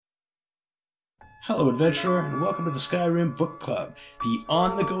Hello, adventurer, and welcome to the Skyrim Book Club, the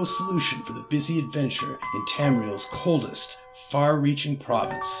on-the-go solution for the busy adventurer in Tamriel's coldest, far-reaching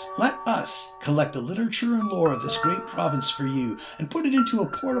province. Let us collect the literature and lore of this great province for you and put it into a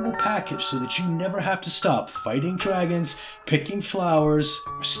portable package so that you never have to stop fighting dragons, picking flowers,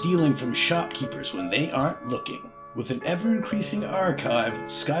 or stealing from shopkeepers when they aren't looking. With an ever-increasing archive,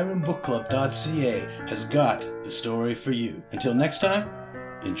 SkyrimBookClub.ca has got the story for you. Until next time,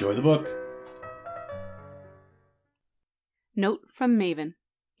 enjoy the book. Note from Maven.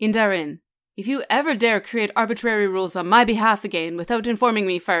 Indarin, if you ever dare create arbitrary rules on my behalf again without informing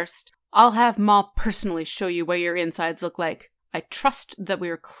me first, I'll have Maw personally show you what your insides look like. I trust that we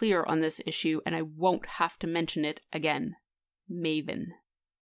are clear on this issue and I won't have to mention it again. Maven.